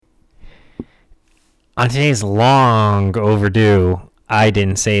On today's long overdue, I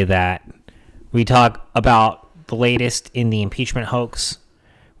didn't say that. We talk about the latest in the impeachment hoax.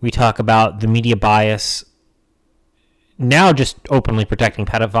 We talk about the media bias, now just openly protecting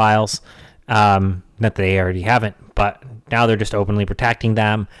pedophiles. Not that they already haven't, but now they're just openly protecting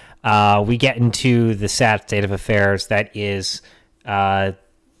them. We get into the sad state of affairs that is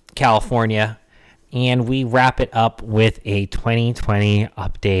California, and we wrap it up with a 2020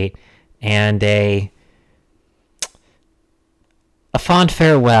 update and a fond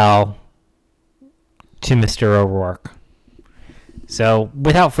farewell to Mr. O'Rourke. So,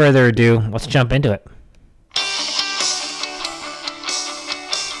 without further ado, let's jump into it.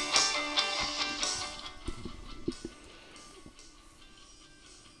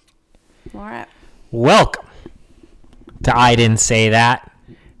 All right. Welcome to I Didn't Say That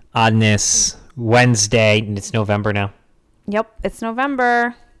on this Wednesday. It's November now. Yep, it's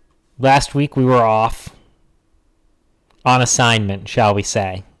November. Last week we were off on assignment, shall we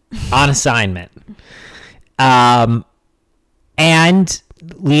say. On assignment. And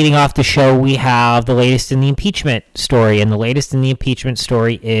leading off the show, we have the latest in the impeachment story. And the latest in the impeachment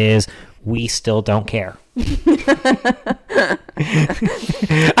story is we still don't care. I'm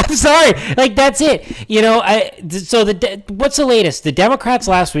sorry. Like, that's it. You know, what's the latest? The Democrats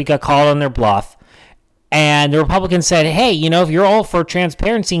last week got called on their bluff. And the Republicans said, hey, you know, if you're all for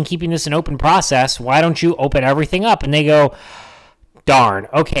transparency and keeping this an open process, why don't you open everything up? And they go, darn,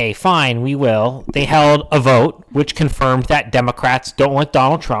 okay, fine, we will. They held a vote, which confirmed that Democrats don't like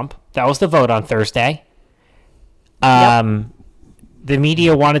Donald Trump. That was the vote on Thursday. Yep. The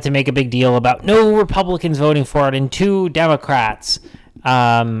media wanted to make a big deal about no Republicans voting for it and 2 Democrats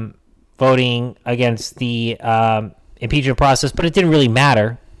voting against the impeachment process, but it didn't really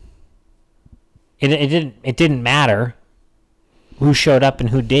matter. It didn't matter who showed up and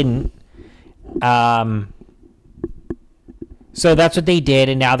who didn't. So that's what they did,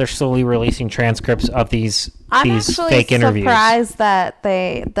 and now they're slowly releasing transcripts of these fake interviews. I'm surprised that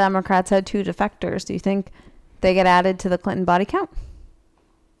Democrats had 2 defectors. Do you think they get added to the Clinton body count?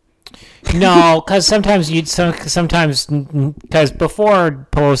 No, because sometimes before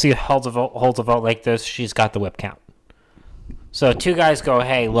Pelosi holds a vote like this, she's got the whip count. So 2 guys go,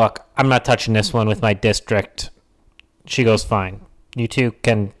 hey, look, I'm not touching this one with my district. She goes, fine. You 2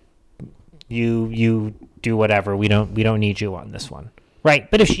 can, you do whatever. We don't need you on this one. Right.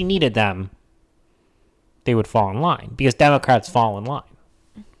 But if she needed them, they would fall in line because Democrats fall in line.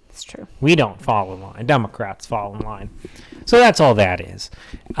 It's true. We don't fall in line. Democrats fall in line. So that's all that is.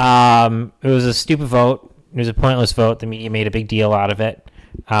 It was a stupid vote. It was a pointless vote. The media made a big deal out of it.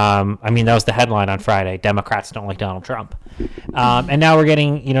 That was the headline on Friday. Democrats don't like Donald Trump. And now we're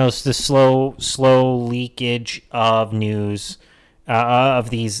getting, the slow leakage of news of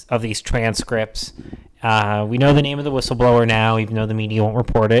these transcripts. We know the name of the whistleblower now, even though the media won't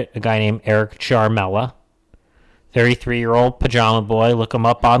report it. A guy named Eric Charmella, 33-year-old pajama boy. Look him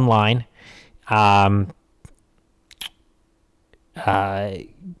up online. Prep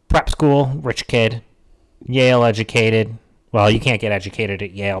school, rich kid, Yale educated. Well, you can't get educated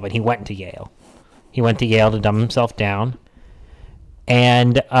at Yale, but he went to Yale. He went to Yale to dumb himself down,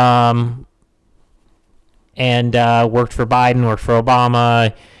 and worked for Biden, worked for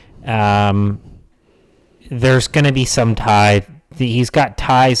Obama. There's going to be some tie. He's got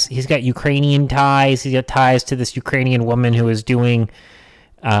ties. He's got Ukrainian ties. He's got ties to this Ukrainian woman who is doing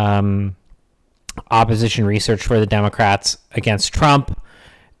opposition research for the Democrats against Trump.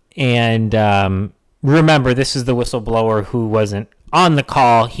 And remember, this is the whistleblower who wasn't on the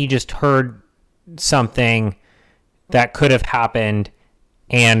call. He just heard something that could have happened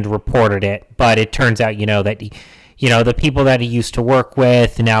and reported it. But it turns out, that the people that he used to work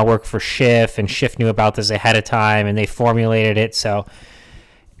with now work for Schiff, and Schiff knew about this ahead of time, and they formulated it. So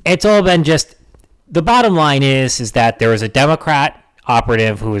it's all been just, the bottom line is that there was a Democrat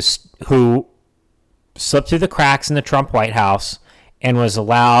operative who slipped through the cracks in the Trump White House and was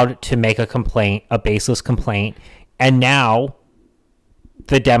allowed to make a complaint, a baseless complaint. And now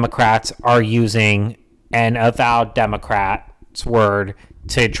the Democrats are using an avowed Democrat's word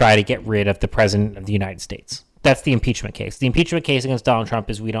to try to get rid of the president of the United States. That's the impeachment case. The impeachment case against Donald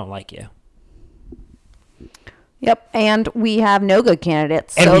Trump is we don't like you. Yep, and we have no good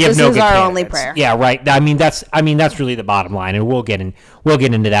candidates. So this is our only prayer. Yeah, right. I mean that's really the bottom line, and we'll get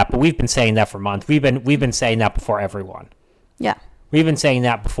into that. But we've been saying that for months. We've been saying that before everyone. Yeah. We've been saying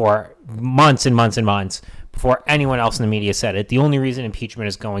that before months and months and months before anyone else in the media said it. The only reason impeachment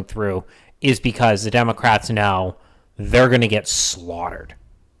is going through is because the Democrats know they're going to get slaughtered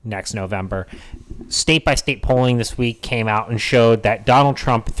next November. State-by-state polling this week came out and showed that Donald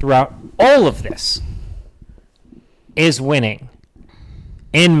Trump, throughout all of this, is winning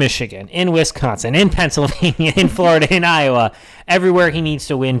in Michigan, in Wisconsin, in Pennsylvania, in Florida, in Iowa, everywhere he needs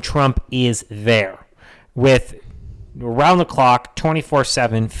to win, Trump is there with around the clock,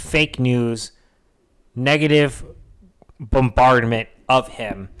 24/7 fake news, negative bombardment of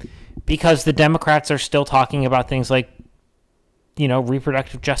him, because the Democrats are still talking about things like,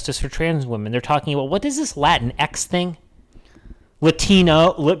 reproductive justice for trans women. They're talking about, what is this Latin X thing?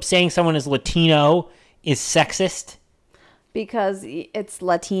 Latino, saying someone is Latino is sexist. Because it's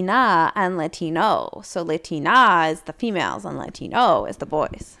Latina and Latino. So Latina is the females and Latino is the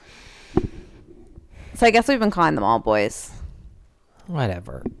boys. So I guess we've been calling them all boys.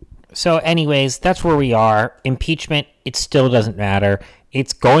 Whatever. So anyways, that's where we are. Impeachment, it still doesn't matter.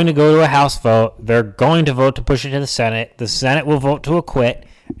 It's going to go to a House vote. They're going to vote to push it to the Senate. The Senate will vote to acquit.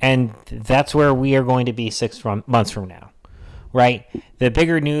 And that's where we are going to be 6 months from now. Right? The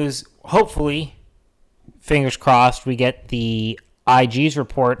bigger news, hopefully, fingers crossed, we get the IG's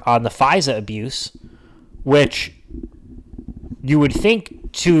report on the FISA abuse, which you would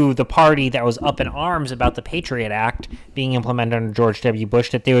think to the party that was up in arms about the Patriot Act being implemented under George W.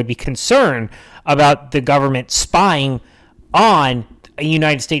 Bush, that they would be concerned about the government spying on a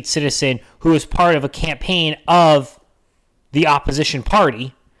United States citizen who was part of a campaign of the opposition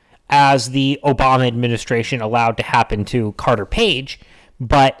party, as the Obama administration allowed to happen to Carter Page.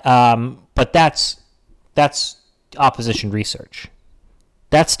 But that's opposition research.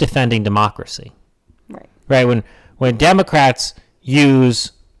 That's defending democracy. Right. Right. When Democrats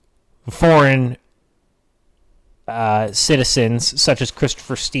use foreign citizens, such as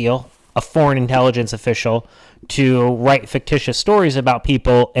Christopher Steele, a foreign intelligence official, to write fictitious stories about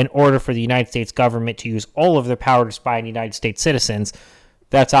people in order for the United States government to use all of their power to spy on United States citizens,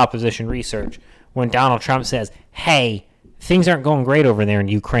 that's opposition research. When Donald Trump says, hey, things aren't going great over there in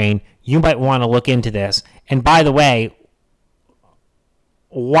Ukraine, you might want to look into this. And by the way,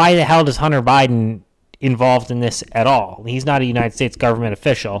 why the hell does Hunter Biden involved in this at all? He's not a United States government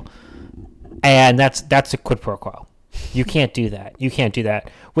official. And that's a quid pro quo. You can't do that. You can't do that.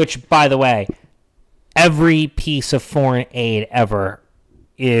 Which, by the way, every piece of foreign aid ever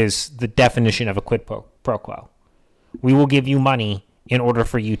is the definition of a quid pro quo. We will give you money in order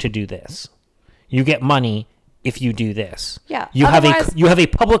for you to do this. You get money if you do this. Yeah. You have a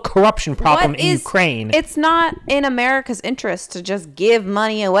public corruption problem in Ukraine. It's not in America's interest to just give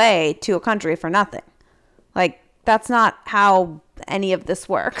money away to a country for nothing. Like, that's not how any of this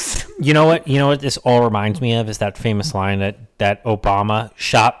works. You know what this all reminds me of is that famous line that Obama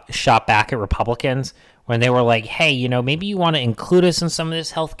shot back at Republicans when they were like, hey, maybe you want to include us in some of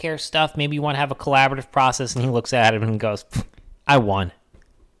this healthcare stuff. Maybe you want to have a collaborative process. And he looks at him and goes, I won.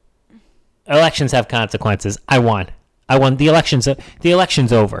 Elections have consequences. I won. The election's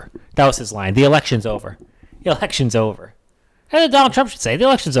over. That was his line. The election's over. The election's over. And Donald Trump should say, the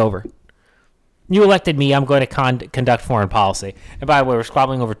election's over. You elected me. I'm going to conduct foreign policy. And by the way, we're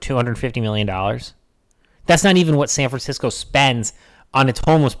squabbling over $250 million. That's not even what San Francisco spends on its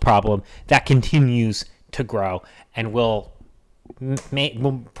homeless problem. That continues to grow. And we'll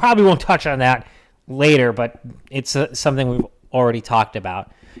probably won't touch on that later, but it's something we've already talked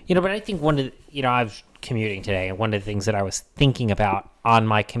about. But I think I was commuting today, and one of the things that I was thinking about on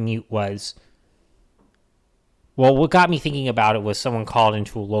my commute was, what got me thinking about it was someone called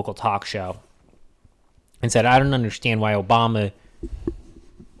into a local talk show and said, I don't understand why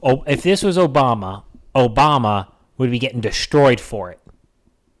if this was Obama would be getting destroyed for it.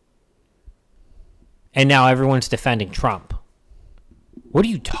 And now everyone's defending Trump. What are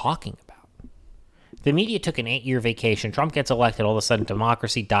you talking about? The media took an 8-year vacation. Trump gets elected. All of a sudden,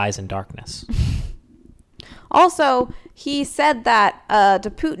 democracy dies in darkness. Also, he said that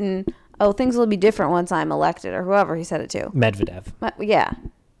to Putin, things will be different once I'm elected, or whoever he said it to. Medvedev. Yeah.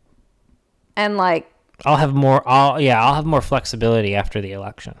 And I'll have more flexibility after the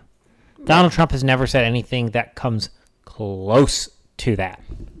election. Right. Donald Trump has never said anything that comes close to that.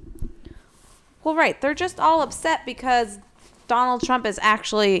 Well, right. They're just all upset because Donald Trump is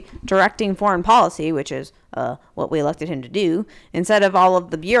actually directing foreign policy, which is what we elected him to do, instead of all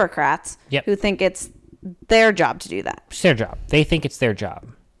of the bureaucrats who think it's their job to do that. It's their job. They think it's their job.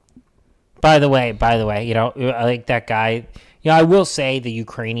 By the way, I like that guy. I will say the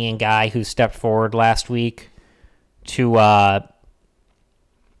Ukrainian guy who stepped forward last week to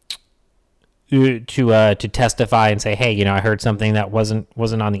testify and say, hey, I heard something that wasn't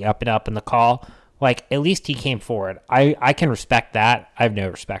on the up and up in the call. Like, at least he came forward. I can respect that. I have no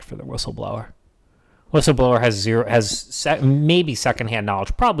respect for the whistleblower. Whistleblower has maybe secondhand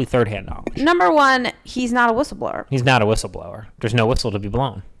knowledge, probably thirdhand knowledge. Number one, he's not a whistleblower. He's not a whistleblower. There's no whistle to be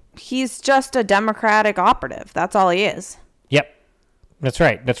blown. He's just a Democratic operative. That's all he is. Yep. That's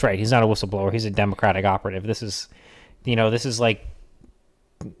right. That's right. He's not a whistleblower. He's a Democratic operative. This is, this is like,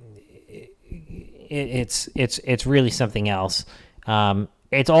 it's really something else.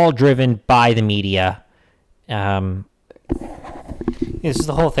 It's all driven by the media. This is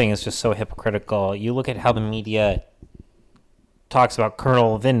the whole thing is just so hypocritical. You look at how the media talks about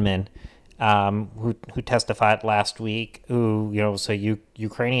Colonel Vindman, who testified last week, who was a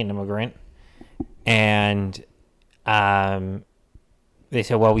Ukrainian immigrant, and they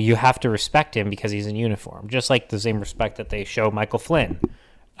said, well, you have to respect him because he's in uniform, just like the same respect that they show Michael Flynn,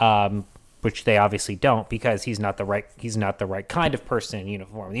 which they obviously don't because he's not the right kind of person in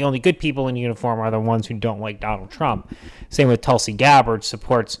uniform. The only good people in uniform are the ones who don't like Donald Trump. Same with Tulsi Gabbard,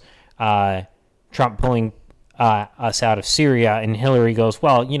 supports Trump pulling us out of Syria, and Hillary goes,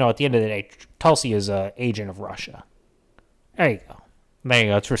 well, at the end of the day, Tulsi is an agent of Russia. There you go.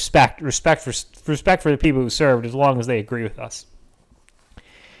 It's respect for the people who served, as long as they agree with us.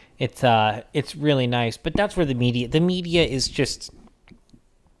 It's really nice, but that's where the media is just.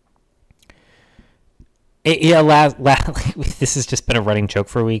 This has just been a running joke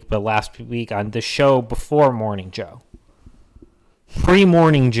for a week, but last week on the show before Morning Joe,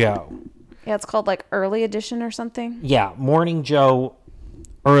 pre-Morning Joe. Yeah, it's called like Early Edition or something. Yeah, Morning Joe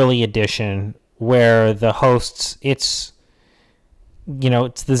Early Edition, where the hosts, it's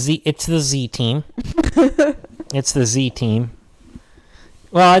the Z team. It's the Z team.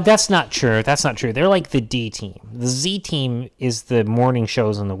 Well, that's not true. They're like the D team. The Z team is the morning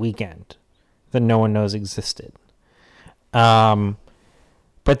shows on the weekend that no one knows existed. But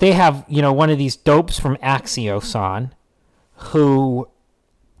they have, one of these dopes from Axios on who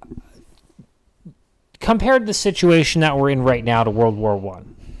compared the situation that we're in right now to World War I.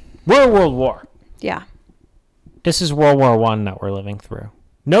 We're a world war. Yeah. This is World War I that we're living through.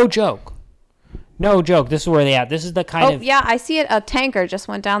 No joke. No joke. This is where they at. This is the kind of... yeah, I see it. A tanker just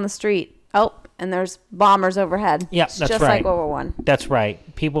went down the street. Oh, and there's bombers overhead. Yeah, it's that's just right. like World War I. That's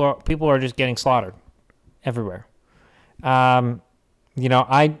right. People are just getting slaughtered everywhere. I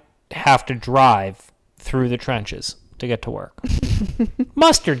have to drive through the trenches to get to work.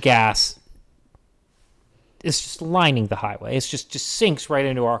 Mustard gas is just lining the highway. It's just sinks right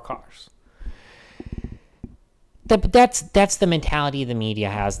into our cars. But that's the mentality the media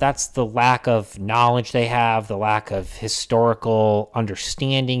has. That's the lack of knowledge they have, the lack of historical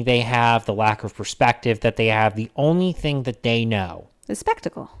understanding they have, the lack of perspective that they have. The only thing that they know The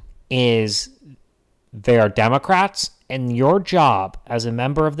spectacle is they are Democrats, and your job as a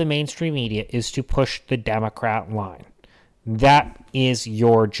member of the mainstream media is to push the Democrat line. That is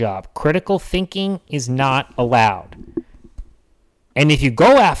your job. Critical thinking is not allowed. And if you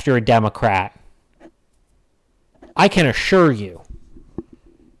go after a Democrat, I can assure you,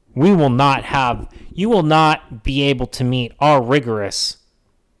 you will not be able to meet our rigorous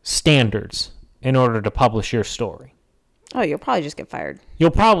standards in order to publish your story. Oh, you'll probably just get fired.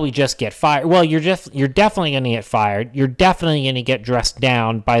 You'll probably just get fired. Well, you're definitely going to get fired. You're definitely going to get dressed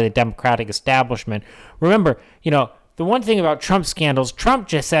down by the Democratic establishment. Remember, the one thing about Trump scandals, Trump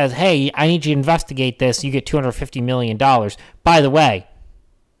just says, hey, I need you to investigate this. You get $250 million. By the way,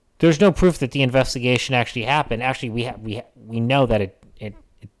 there's no proof that the investigation actually happened. Actually, we know that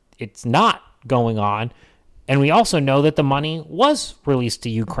it's not going on, and we also know that the money was released to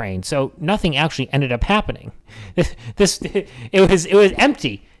Ukraine. So nothing actually ended up happening. It was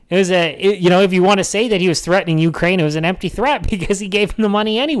empty. It was if you want to say that he was threatening Ukraine, it was an empty threat because he gave him the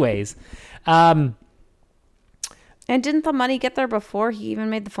money anyways. And didn't the money get there before he even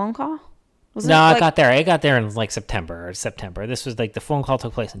made the phone call? It got there. It got there in like September. This was like the phone call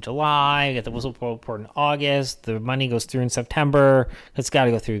took place in July. You got the whistleblower report in August. The money goes through in September. It's got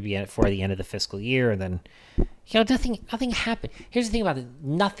to go through before the end of the fiscal year. And then, nothing happened. Here's the thing about it.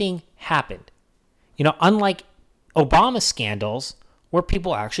 Nothing happened. Unlike Obama scandals where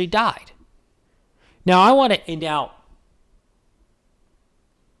people actually died. Now,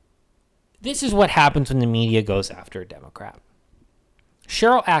 this is what happens when the media goes after a Democrat.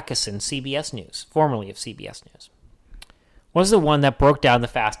 Cheryl Atkinson, CBS News, formerly of CBS News, was the one that broke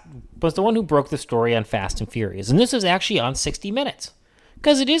the story on Fast and Furious. And this is actually on 60 Minutes.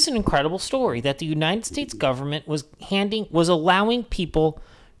 Because it is an incredible story that the United States government was allowing people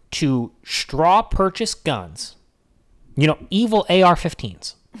to straw purchase guns. Evil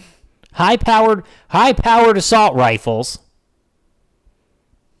AR-15s. High-powered assault rifles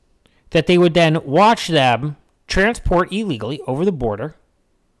that they would then watch them transport illegally over the border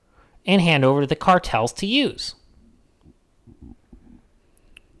and hand over to the cartels to use.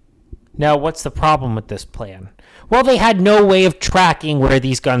 Now, what's the problem with this plan? Well, they had no way of tracking where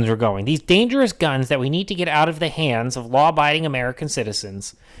these guns were going. These dangerous guns that we need to get out of the hands of law-abiding American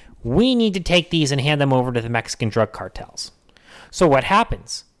citizens, we need to take these and hand them over to the Mexican drug cartels. So what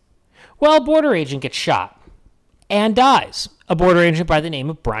happens? Well, a border agent gets shot and dies. A border agent by the name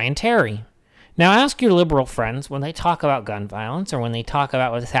of Brian Terry. Now, ask your liberal friends when they talk about gun violence or when they talk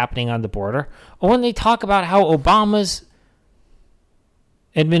about what's happening on the border or when they talk about how Obama's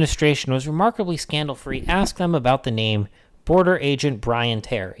administration was remarkably scandal-free, ask them about the name Border Agent Brian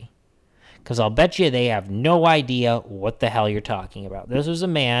Terry. Because I'll bet you they have no idea what the hell you're talking about. This was a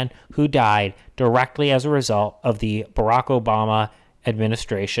man who died directly as a result of the Barack Obama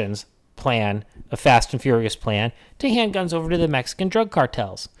administration's plan, a Fast and Furious plan, to hand guns over to the Mexican drug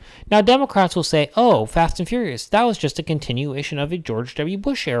cartels. Now, Democrats will say, oh, Fast and Furious, that was just a continuation of a George W.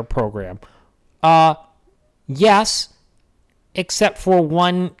 Bush-era program. Yes, except for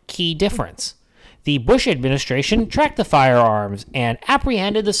one key difference. The Bush administration tracked the firearms and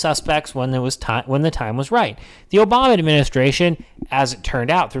apprehended the suspects when the time was right. The Obama administration, as it turned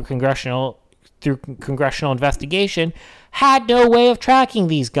out through congressional investigation, had no way of tracking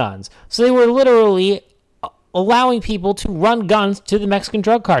these guns. So they were literally allowing people to run guns to the Mexican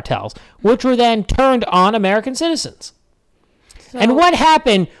drug cartels, which were then turned on American citizens. So, and what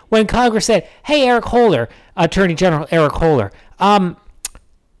happened when Congress said, hey, Eric Holder, Attorney General Eric Holder,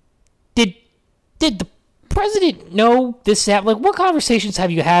 did the president know this happened? Like, what conversations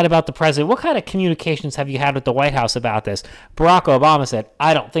have you had about the president? What kind of communications have you had with the White House about this? Barack Obama said,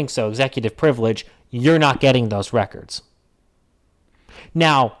 I don't think so. Executive privilege. You're not getting those records.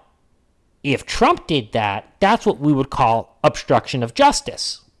 Now, if Trump did that, that's what we would call obstruction of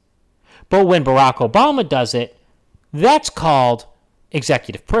justice. But when Barack Obama does it, that's called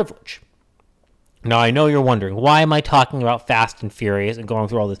executive privilege. Now, I know you're wondering, why am I talking about Fast and Furious and going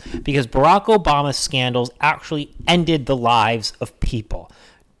through all this? Because Barack Obama's scandals actually ended the lives of people.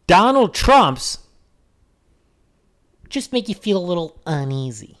 Donald Trump's just make you feel a little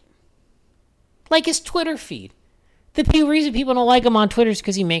uneasy. Like his Twitter feed. The reason people don't like him on Twitter is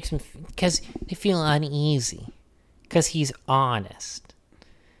because they feel uneasy. Because he's honest.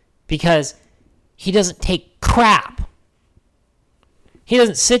 Because he doesn't take crap. He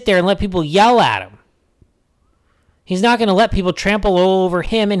doesn't sit there and let people yell at him. He's not going to let people trample over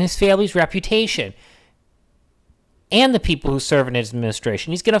him and his family's reputation. And the people who serve in his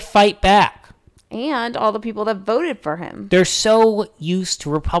administration. He's going to fight back. And all the people that voted for him. They're so used to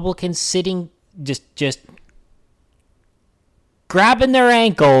Republicans sitting, just grabbing their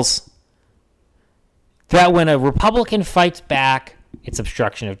ankles, that when a Republican fights back, it's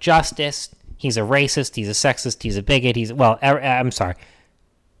obstruction of justice. He's a racist, he's a sexist, he's a bigot, I'm sorry.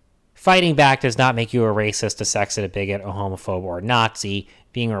 Fighting back does not make you a racist, a sexist, a bigot, a homophobe, or a Nazi.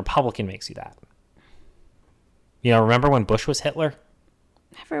 Being a Republican makes you that. You know, remember when Bush was Hitler?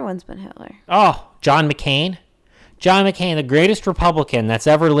 Everyone's been Hitler. Oh, John McCain. John McCain, the greatest Republican that's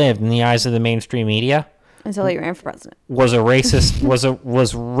ever lived in the eyes of the mainstream media. Until he ran for president. Was a racist, was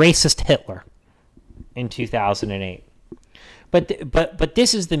racist Hitler in 2008. But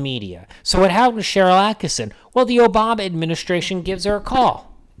this is the media. So what happened to Cheryl Atkinson? Well, the Obama administration gives her a call.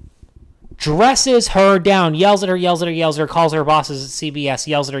 Dresses her down, yells at her, calls her bosses at CBS,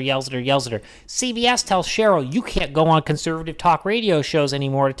 yells at her. CBS tells Cheryl, you can't go on conservative talk radio shows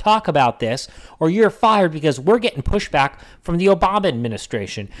anymore to talk about this, or you're fired because we're getting pushback from the Obama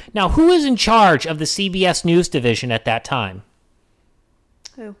administration. Now, who is in charge of the CBS News division at that time?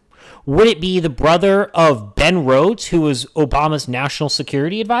 Who? Would it be the brother of Ben Rhodes, who was Obama's national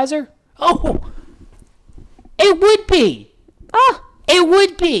security advisor? Oh, it would be. It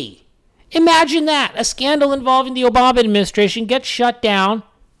would be. Imagine that. A scandal involving the Obama administration gets shut down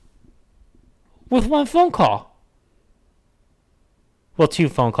with one phone call. Well, two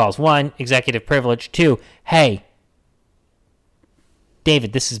phone calls. One, executive privilege. Two, hey,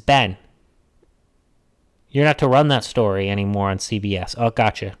 David, this is Ben. You're not to run that story anymore on CBS. Oh,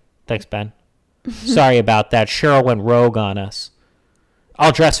 gotcha. Thanks, Ben. Sorry about that. Cheryl went rogue on us.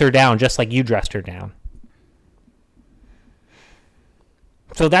 I'll dress her down just like you dressed her down.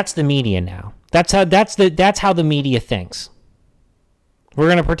 So that's the media now. That's how the media thinks. We're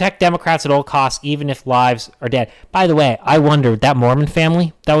going to protect Democrats at all costs, even if lives are dead. By the way, I wonder, that Mormon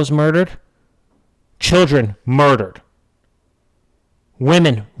family that was murdered, children murdered,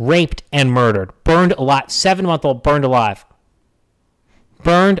 women raped and murdered, burned alive, 7-month-old burned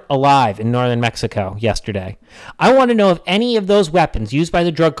alive in northern Mexico yesterday. I want to know if any of those weapons used by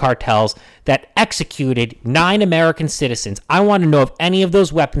the drug cartels that executed 9 American citizens, I want to know if any of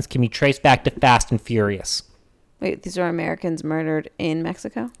those weapons can be traced back to Fast and Furious. Wait, these are Americans murdered in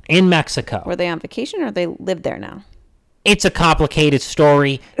Mexico? in Mexico. Were they on vacation or they live there now? It's a complicated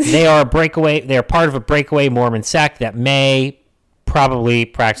story. They are a breakaway. They are part of a breakaway Mormon sect that may probably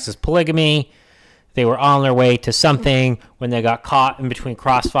practices polygamy. They were on their way to something when they got caught in between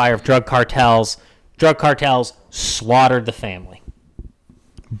crossfire of drug cartels. Drug cartels slaughtered the family,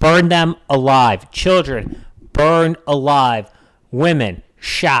 burned them alive. Children burned alive. Women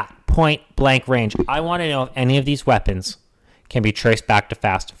shot point blank range. I want to know if any of these weapons can be traced back to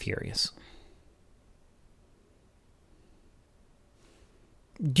Fast and Furious.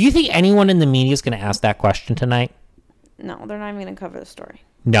 Do you think anyone in the media is going to ask that question tonight? No, they're not even going to cover the story.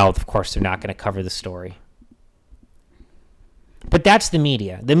 No, of course they're not going to cover the story. But that's the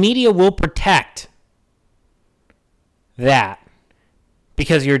media. The media will protect that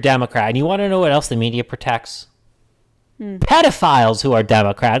because you're a Democrat. And you want to know what else the media protects? Pedophiles who are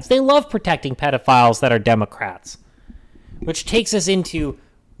Democrats. They love protecting pedophiles that are Democrats. Which takes us into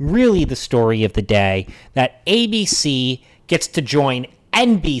really the story of the day, that ABC gets to join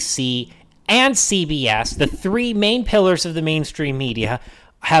NBC and CBS, the three main pillars of the mainstream media,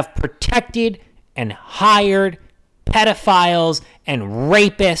 have protected and hired pedophiles and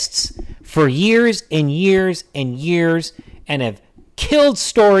rapists for years and years and years, and have killed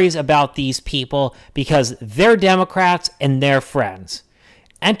stories about these people because they're Democrats and they're friends.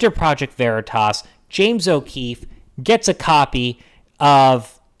 Enter Project Veritas. James O'Keefe gets a copy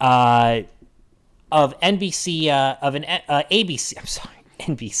of NBC of an ABC. I'm sorry,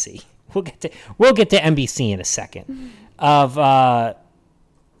 NBC. We'll get to NBC in a second. Of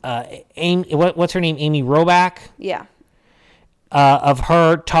Amy, what's her name? Amy Robach. Yeah. Of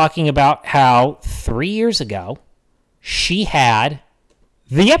her talking about how 3 years ago she had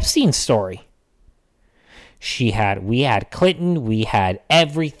the Epstein story. We had Clinton, we had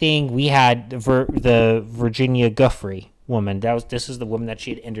everything. We had the Virginia Giuffre woman. This is the woman that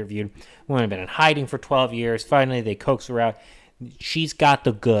she had interviewed. Woman had been in hiding for 12 years. Finally, they coax her out. She's got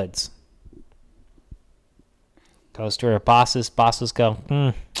the goods. Goes to her bosses. Bosses go,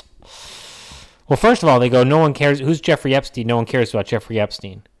 Well, first of all, they go, no one cares. Who's Jeffrey Epstein? No one cares about Jeffrey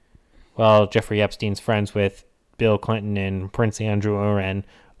Epstein. Well, Jeffrey Epstein's friends with Bill Clinton and Prince Andrew and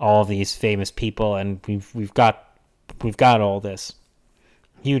all of these famous people, and we've got all this.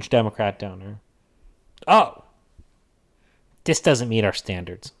 Huge Democrat donor. Oh, this doesn't meet our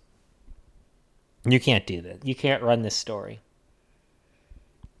standards. You can't do that. You can't run this story.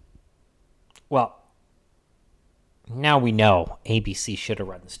 Well, now we know ABC should have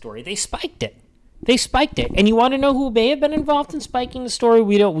run the story. They spiked it. And you want to know who may have been involved in spiking the story?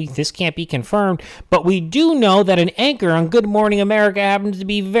 This can't be confirmed, but we do know that an anchor on Good Morning America happens to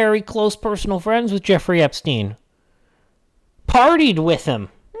be very close personal friends with Jeffrey Epstein. Partied with him.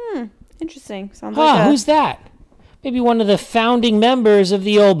 Interesting. Sounds like who's that? Maybe one of the founding members of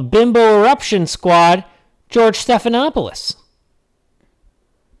the old bimbo eruption squad, George Stephanopoulos.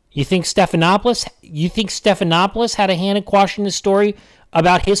 You think Stephanopoulos had a hand in quashing the story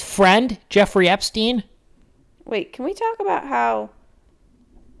about his friend, Jeffrey Epstein? Wait, can we talk about how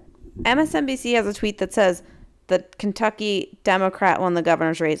MSNBC has a tweet that says the Kentucky Democrat won the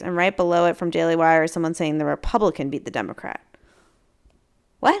governor's race, and right below it from Daily Wire is someone saying the Republican beat the Democrat.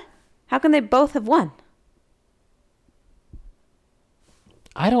 What? How can they both have won?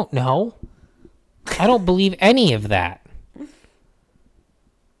 I don't know. I don't believe any of that.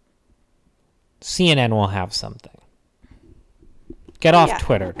 CNN will have something. Get off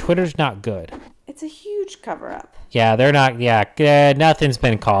Twitter. Twitter's not good. It's a huge cover-up. Yeah, they're not. Yeah, nothing's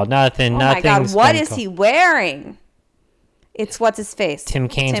been called. Nothing. Oh my God! What is he wearing? It's what's his face. Tim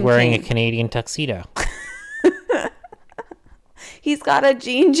Kaine's wearing a Canadian tuxedo. He's got a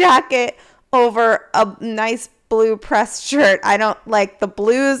jean jacket over a nice blue pressed shirt. I don't like the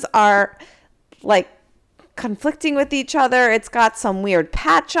blues are like conflicting with each other. It's got some weird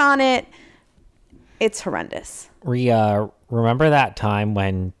patch on it. It's horrendous. Remember that time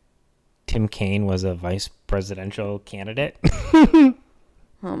when Tim Kaine was a vice presidential candidate? Oh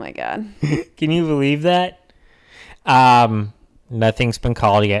my God. Can you believe that? Nothing's been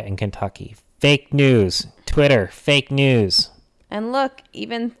called yet in Kentucky. Fake news. Twitter, fake news. And look,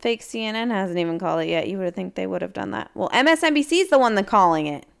 even fake CNN hasn't even called it yet. You would think they would have done that. Well, MSNBC's the one that's calling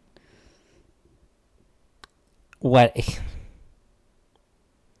it. What?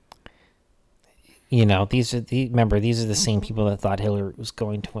 You know, these are the same people that thought Hillary was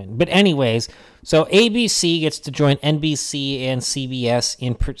going to win. But anyways, so ABC gets to join NBC and CBS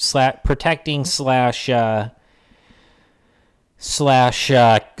in protecting slash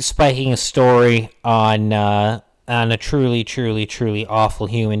spiking a story on and a truly, truly, truly awful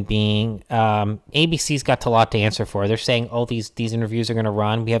human being. ABC's got a lot to answer for. They're saying, oh, these interviews are going to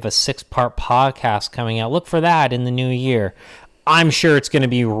run. We have a 6-part podcast coming out. Look for that in the new year. I'm sure it's going to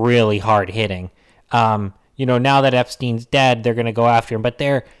be really hard hitting. Now that Epstein's dead, they're going to go after him, but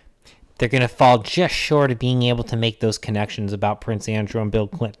they're going to fall just short of being able to make those connections about Prince Andrew and Bill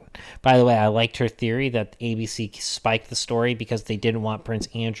Clinton. By the way, I liked her theory that ABC spiked the story because they didn't want Prince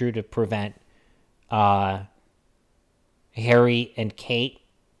Andrew to prevent Harry and Kate.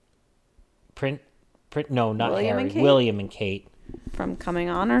 Not William Harry. and Kate? William and Kate. From Coming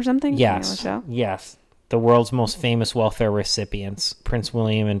On or something? Yes. Show? Yes. The world's most famous welfare recipients, Prince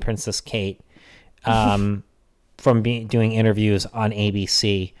William and Princess Kate, from doing interviews on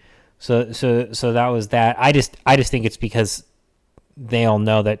ABC. So that was that. I just think it's because they all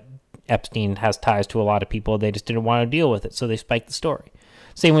know that Epstein has ties to a lot of people. They just didn't want to deal with it, so they spiked the story.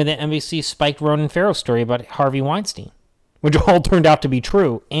 Same way that NBC spiked Ronan Farrow's story about Harvey Weinstein, which all turned out to be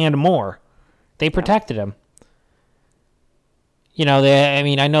true and more. They protected him. I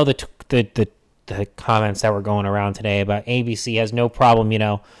know the comments that were going around today about ABC has no problem,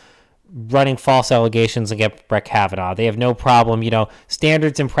 running false allegations against Brett Kavanaugh. They have no problem,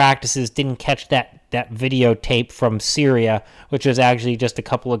 standards and practices didn't catch that videotape from Syria, which was actually just a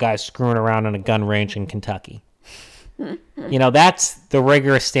couple of guys screwing around on a gun range in Kentucky. That's the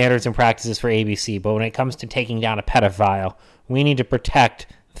rigorous standards and practices for ABC. But when it comes to taking down a pedophile, we need to protect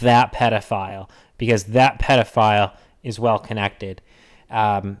that pedophile because that pedophile is well connected.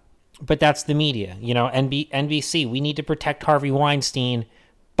 But that's the media, NBC. We need to protect Harvey Weinstein.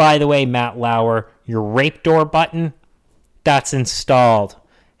 By the way, Matt Lauer, your rape door button, that's installed.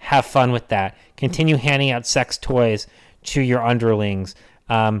 Have fun with that. Continue handing out sex toys to your underlings.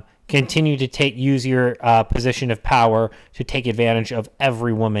 Continue to use your position of power to take advantage of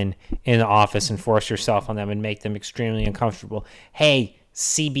every woman in the office and force yourself on them and make them extremely uncomfortable. Hey,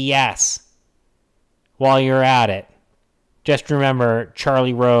 CBS, while you're at it, just remember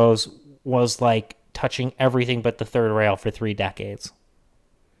Charlie Rose was like touching everything but the third rail for 3 decades.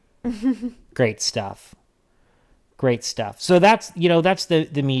 Great stuff. So that's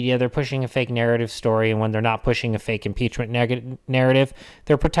the media. They're pushing a fake narrative story, and when they're not pushing a fake impeachment narrative,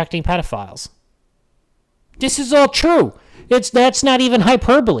 they're protecting pedophiles. This is all true. That's not even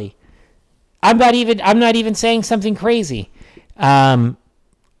hyperbole. I'm not even saying something crazy. You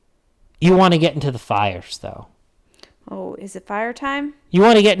want to get into the fires, though. Oh, is it fire time? You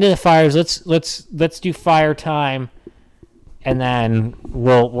want to get into the fires? Let's do fire time. And then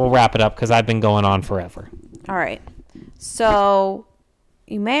we'll wrap it up because I've been going on forever. All right. So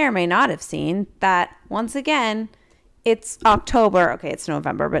you may or may not have seen that once again, it's October. Okay, it's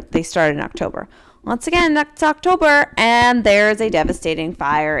November, but they started in October. Once again, it's October, and there's a devastating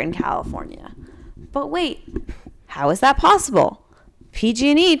fire in California. But wait, how is that possible?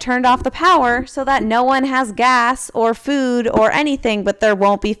 PG&E turned off the power so that no one has gas or food or anything, but there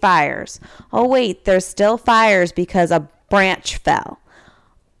won't be fires. Oh, wait, there's still fires because a branch fell.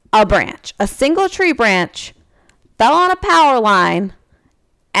 A single tree branch fell on a power line,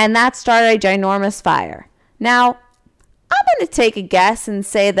 and that started a ginormous fire. Now, I'm going to take a guess and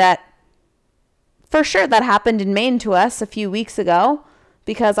say that for sure that happened in Maine to us a few weeks ago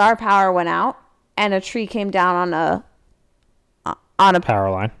because our power went out and a tree came down on a power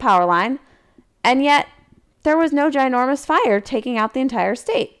line, and yet there was no ginormous fire taking out the entire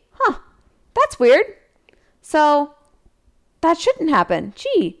state. That's weird. So that shouldn't happen.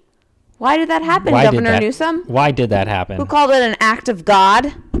 Gee, why did that happen, Governor Newsom? Why did that happen? Who called it an act of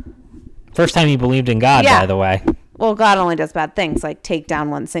God? First time he believed in God, by the way. Well, God only does bad things, like take down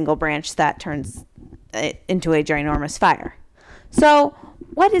one single branch that turns it into a ginormous fire. So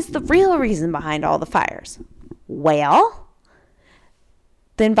what is the real reason behind all the fires? Well,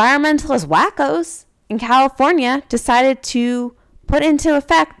 the environmentalist wackos in California decided to put into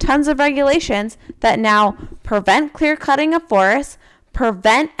effect tons of regulations that now prevent clear cutting of forests,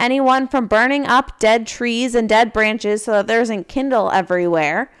 prevent anyone from burning up dead trees and dead branches so that there isn't kindle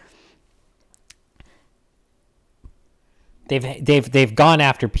everywhere. They've gone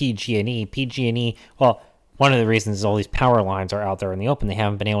after PG&E. PG&E, well, one of the reasons is all these power lines are out there in the open. They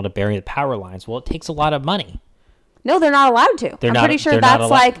haven't been able to bury the power lines. Well, it takes a lot of money. No, they're not allowed to. I'm pretty sure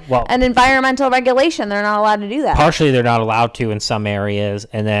that's an environmental regulation. They're not allowed to do that. Partially, they're not allowed to in some areas.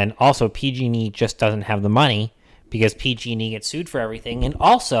 And then also PG&E just doesn't have the money because PG&E gets sued for everything. And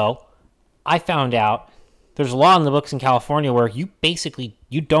also, I found out there's a law in the books in California where you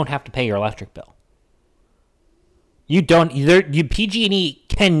don't have to pay your electric bill. PG&E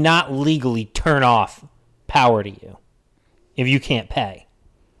cannot legally turn off power to you if you can't pay.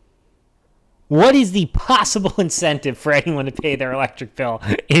 What is the possible incentive for anyone to pay their electric bill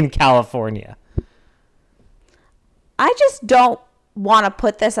in California? I just don't want to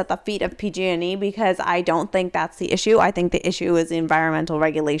put this at the feet of PG&E because I don't think that's the issue. I think the issue is the environmental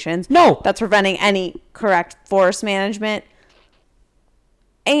regulations. No. That's preventing any correct forest management.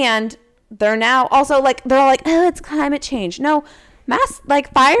 And they're now also they're like, oh, it's climate change. No,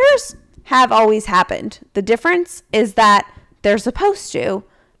 fires have always happened. The difference is that they're supposed to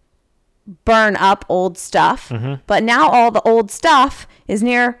burn up old stuff, but now all the old stuff is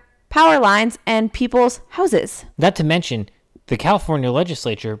near power lines and people's houses. Not to mention, the California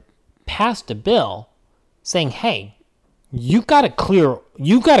legislature passed a bill saying, hey, you got to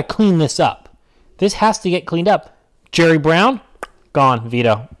clean this up. This has to get cleaned up. Jerry Brown, gone,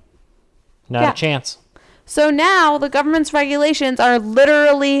 veto. Not a chance. So now the government's regulations are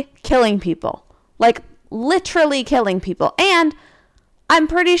literally killing people. Like, literally killing people. And I'm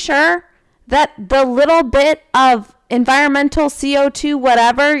pretty sure that the little bit of environmental CO2,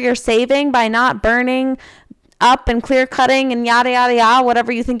 whatever you're saving by not burning up and clear cutting and yada, yada, yada,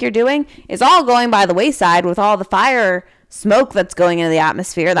 whatever you think you're doing, is all going by the wayside with all the fire smoke that's going into the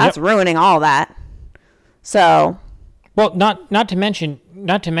atmosphere. That's ruining all that. So. Well, not to mention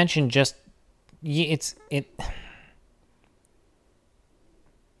just,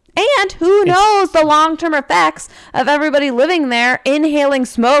 And who knows the long-term effects of everybody living there, inhaling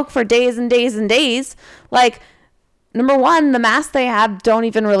smoke for days and days and days. Like, number one, the masks they have don't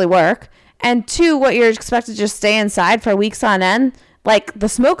even really work. And two, what you're expected to just stay inside for weeks on end, like, the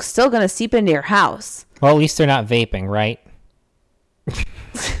smoke's still going to seep into your house. Well, at least they're not vaping, right?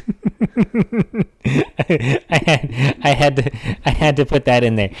 I had to put that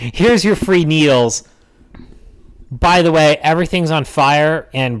in there. Here's your free needles. By the way, everything's on fire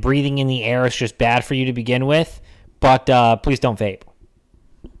and breathing in the air is just bad for you to begin with, but please don't vape.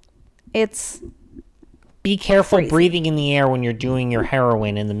 Be careful crazy. Breathing in the air when you're doing your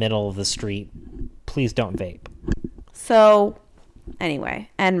heroin in the middle of the street. Please don't vape. So, anyway,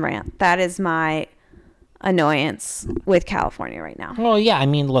 end rant. That is my annoyance with California right now. Well, yeah, I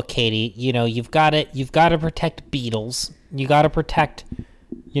mean, look, Katie, you've got to protect beetles. You got to protect,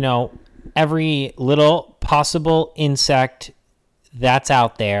 every little possible insect that's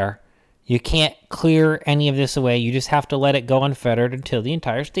out there. You can't clear any of this away. You just have to let it go unfettered until the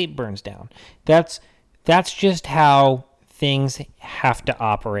entire state burns down. That's just how things have to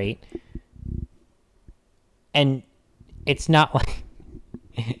operate. And it's not like,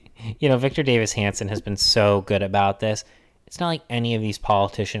 Victor Davis Hanson has been so good about this. It's not like any of these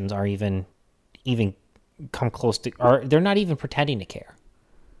politicians are even come close to, or they're not even pretending to care.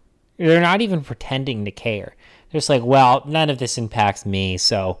 They're not even pretending to care. They're just like, well, none of this impacts me,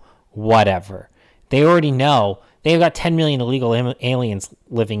 so whatever. They already know. They've got 10 million illegal aliens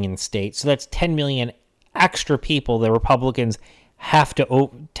living in the state, so that's 10 million extra people the Republicans have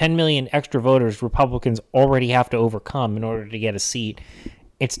to, 10 million extra voters Republicans already have to overcome in order to get a seat.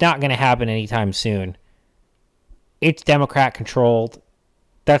 It's not going to happen anytime soon. It's Democrat-controlled.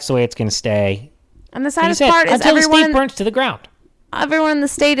 That's the way it's going to stay. And the saddest part is until the state burns to the ground. Everyone in the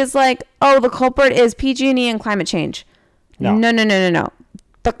state is like, oh, the culprit is PG&E and climate change. No.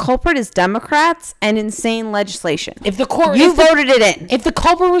 The culprit is Democrats and insane legislation. You voted it in. If the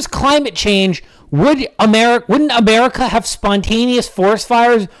culprit was climate change, wouldn't America have spontaneous forest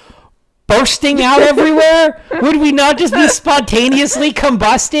fires bursting out everywhere? Would we not just be spontaneously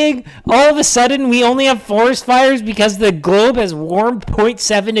combusting? All of a sudden, we only have forest fires because the globe has warmed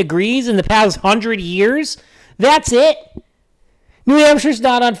 0.7 degrees in the past 100 years? That's it? New Hampshire's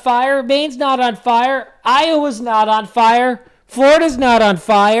not on fire. Maine's not on fire. Iowa's not on fire. Florida's not on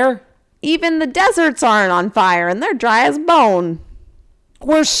fire. Even the deserts aren't on fire, and they're dry as bone.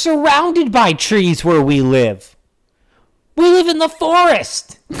 We're surrounded by trees where we live. We live in the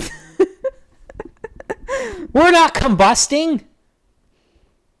forest. We're not combusting.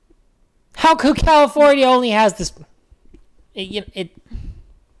 How come California only has this? All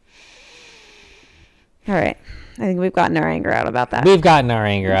right. I think we've gotten our anger out about that. We've gotten our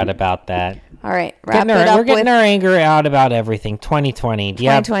anger out about that. All right. We're getting our anger out about everything. 2020. Do you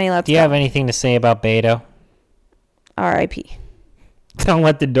have anything to say about Beto? R.I.P. Don't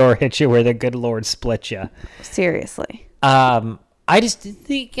let the door hit you where the good Lord split you. Seriously. I just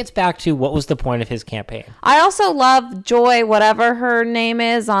think it gets back to what was the point of his campaign. I also love Joy, whatever her name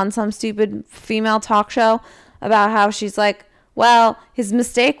is, on some stupid female talk show about how she's like, well, his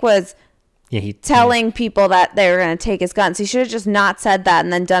mistake was telling people that they were going to take his guns. He should have just not said that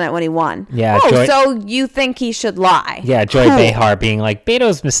and then done it when he won. Yeah. So you think he should lie? Yeah, Joy Behar being like,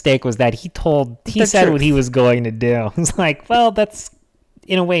 Beto's mistake was that he said what he was going to do. It's like, well, that's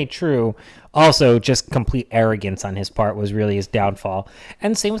in a way true. Also, just complete arrogance on his part was really his downfall.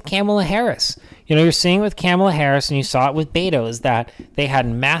 And same with Kamala Harris. You're seeing with Kamala Harris, and you saw it with Beto, is that they had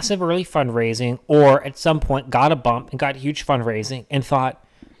massive early fundraising, or at some point got a bump and got huge fundraising and thought,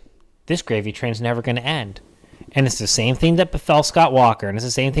 this gravy train's never going to end. And it's the same thing that befell Scott Walker, and it's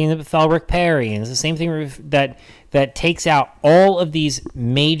the same thing that befell Rick Perry, and it's the same thing that takes out all of these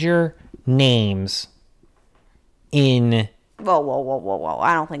major names in... Whoa.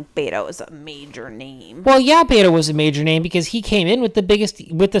 I don't think Beto is a major name. Well, yeah, Beto was a major name because he came in with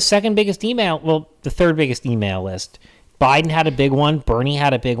the second biggest email, the third biggest email list. Biden had a big one, Bernie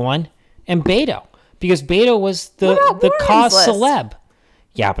had a big one, and Beto. Because Beto was the cause celeb.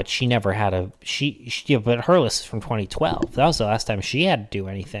 Yeah, but she never had but her list is from 2012. That was the last time she had to do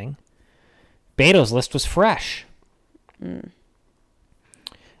anything. Beto's list was fresh.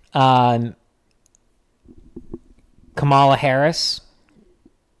 Kamala Harris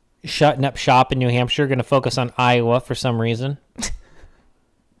shutting up shop in New Hampshire, going to focus on Iowa for some reason.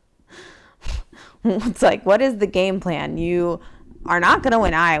 It's like, what is the game plan? You are not going to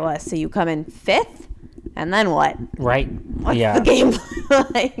win Iowa, so you come in 5th, and then what? Right? What's the game plan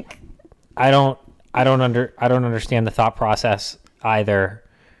like? I don't understand the thought process either.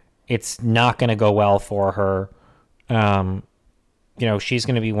 It's not going to go well for her. She's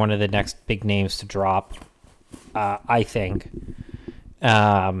going to be one of the next big names to drop. I think. We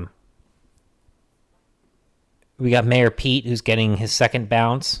got Mayor Pete, who's getting his second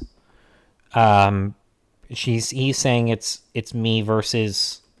bounce. He's saying it's me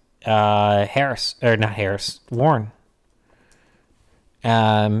versus Harris, or not Harris, Warren.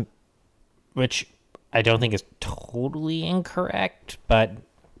 Which I don't think is totally incorrect, but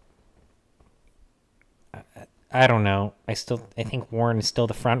I don't know. I think Warren is still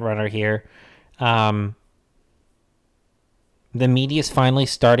the front runner here. The media is finally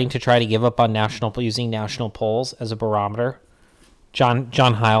starting to try to give up on using national polls as a barometer. John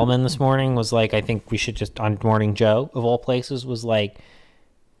Heilman this morning was like, I think we should just, on Morning Joe, of all places, was like,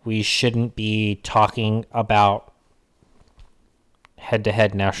 we shouldn't be talking about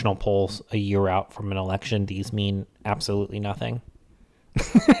head-to-head national polls a year out from an election. These mean absolutely nothing.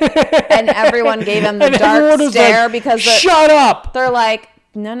 And everyone gave him the dark stare like, because... Shut up! They're like,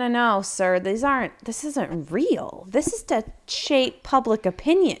 no, sir. This isn't real. This is to shape public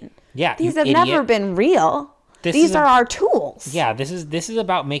opinion. Yeah, these have never been real. These are our tools. Yeah, this is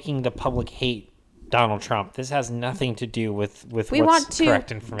about making the public hate Donald Trump. This has nothing to do with we what's want to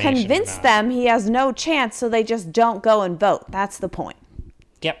correct information. Convince them he has no chance, so they just don't go and vote. That's the point.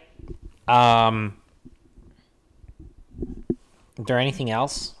 Yep. Is there anything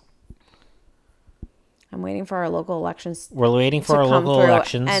else? I'm waiting for our local elections. We're waiting for our local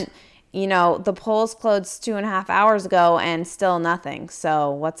elections. And, the polls closed 2.5 hours ago and still nothing.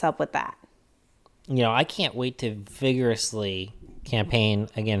 So what's up with that? I can't wait to vigorously campaign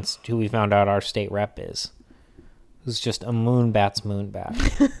against who we found out our state rep is. Who's just a moonbat's moonbat.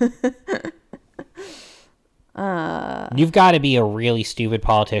 You've got to be a really stupid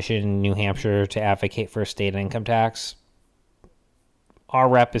politician in New Hampshire to advocate for a state income tax. Our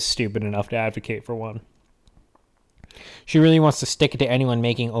rep is stupid enough to advocate for one. She really wants to stick it to anyone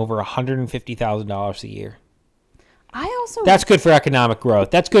making over $150,000 a year. That's good for economic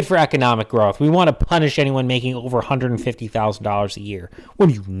growth. We want to punish anyone making over $150,000 a year. What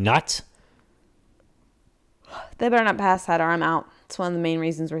are you, nuts? They better not pass that or I'm out. It's one of the main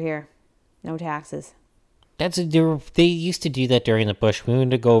reasons we're here. No taxes. They used to do that during the Bush. We have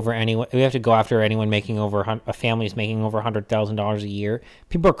to go after anyone making families making over $100,000 a year.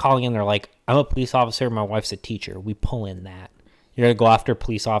 People are calling in. They're like, I'm a police officer. My wife's a teacher. We pull in that. You're going to go after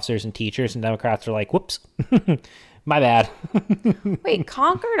police officers and teachers, and Democrats are like, whoops, my bad. Wait,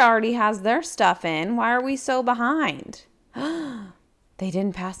 Concord already has their stuff in. Why are we so behind? They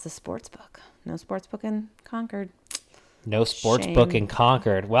didn't pass the sports book. No sports book in Concord. No sports book in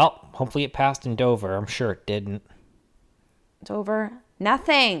Concord. Well, hopefully it passed in Dover. I'm sure it didn't. Dover?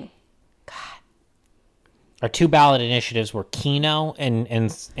 Nothing. God. Our two ballot initiatives were Keno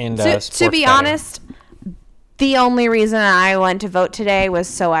and sports to be betting. Honest, the only reason I went to vote today was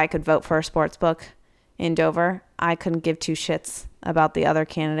so I could vote for a sports book in Dover. I couldn't give two shits about the other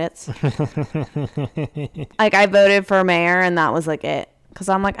candidates. I voted for mayor and that was like it. Because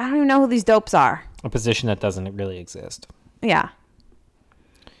I'm like, I don't even know who these dopes are. A position that doesn't really exist. Yeah.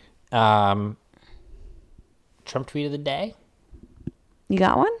 Trump tweet of the day? You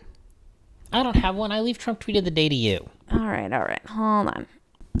got one? I don't have one. I leave Trump tweet of the day to you. All right. Hold on.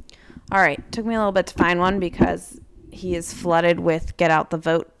 All right. Took me a little bit to find one because he is flooded with get out the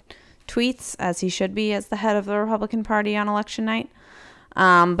vote tweets, as he should be as the head of the Republican Party on election night.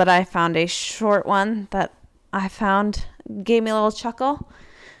 But I found a short one that I found gave me a little chuckle.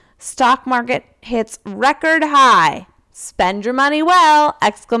 Stock market hits record high. Spend your money well!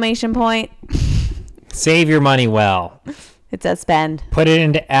 Exclamation point. Save your money well. It says spend. Put it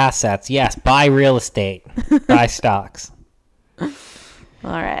into assets. Yes, buy real estate. Buy stocks. All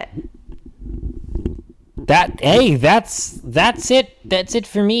right. That's it. That's it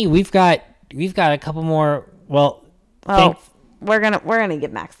for me. We've got a couple more. Well, We're gonna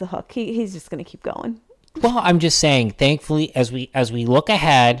give Max the hook. He's just gonna keep going. Well, I'm just saying, thankfully, as we look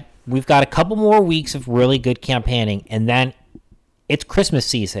ahead, we've got a couple more weeks of really good campaigning, and then it's Christmas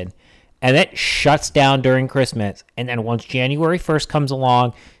season, and it shuts down during Christmas. And then once January 1st comes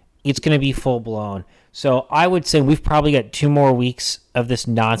along, it's going to be full blown. So I would say we've probably got 2 more weeks of this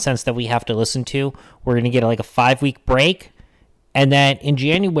nonsense that we have to listen to. We're going to get like a 5-week break, and then in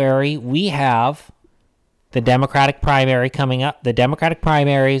January we have the Democratic primary coming up, the Democratic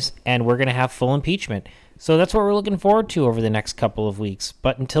primaries, and we're going to have full impeachment. So that's what we're looking forward to over the next couple of weeks.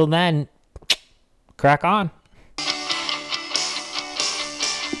 But until then, crack on.